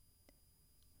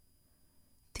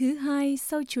thứ hai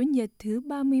sau Chủ nhật thứ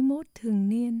 31 thường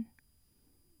niên.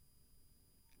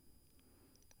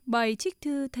 Bài trích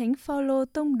thư Thánh Phaolô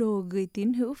tông đồ gửi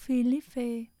tín hữu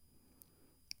Phi-líp-phê.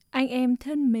 Anh em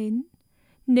thân mến,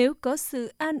 nếu có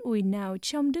sự an ủi nào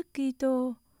trong Đức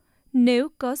Kitô, nếu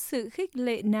có sự khích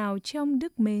lệ nào trong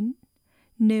Đức Mến,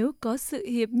 nếu có sự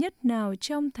hiệp nhất nào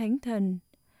trong Thánh Thần,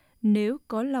 nếu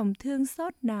có lòng thương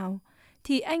xót nào,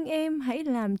 thì anh em hãy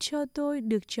làm cho tôi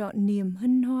được trọn niềm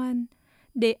hân hoan,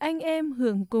 để anh em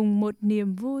hưởng cùng một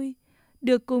niềm vui,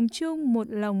 được cùng chung một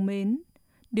lòng mến,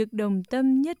 được đồng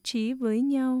tâm nhất trí với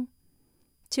nhau.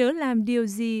 Chớ làm điều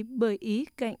gì bởi ý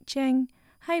cạnh tranh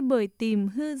hay bởi tìm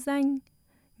hư danh,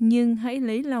 nhưng hãy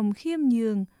lấy lòng khiêm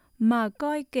nhường mà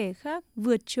coi kẻ khác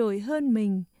vượt trội hơn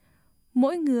mình.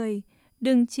 Mỗi người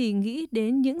đừng chỉ nghĩ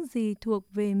đến những gì thuộc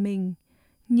về mình,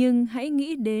 nhưng hãy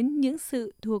nghĩ đến những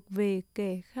sự thuộc về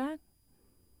kẻ khác.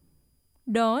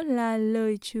 Đó là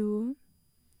lời Chúa.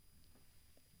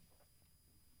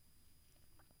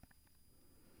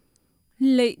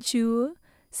 Lạy Chúa,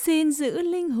 xin giữ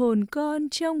linh hồn con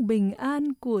trong bình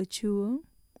an của Chúa.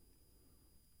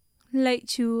 Lạy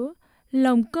Chúa,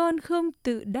 lòng con không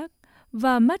tự đắc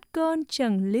và mắt con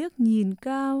chẳng liếc nhìn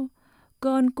cao.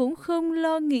 Con cũng không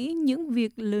lo nghĩ những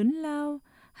việc lớn lao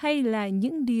hay là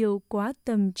những điều quá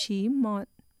tầm trí mọn.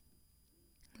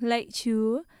 Lạy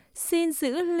Chúa, xin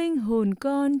giữ linh hồn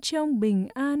con trong bình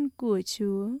an của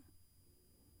Chúa.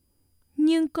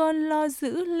 Nhưng con lo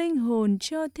giữ linh hồn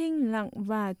cho thinh lặng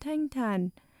và thanh thản,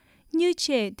 như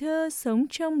trẻ thơ sống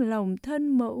trong lòng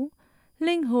thân mẫu,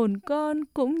 linh hồn con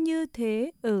cũng như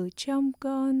thế ở trong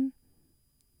con.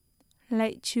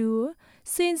 Lạy Chúa,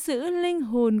 xin giữ linh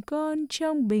hồn con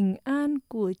trong bình an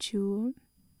của Chúa.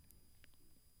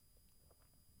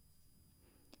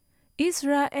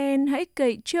 Israel hãy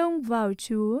cậy trông vào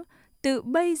Chúa, từ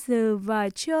bây giờ và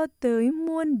cho tới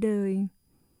muôn đời.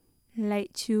 Lạy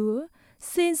Chúa,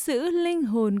 xin giữ linh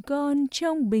hồn con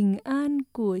trong bình an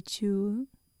của Chúa.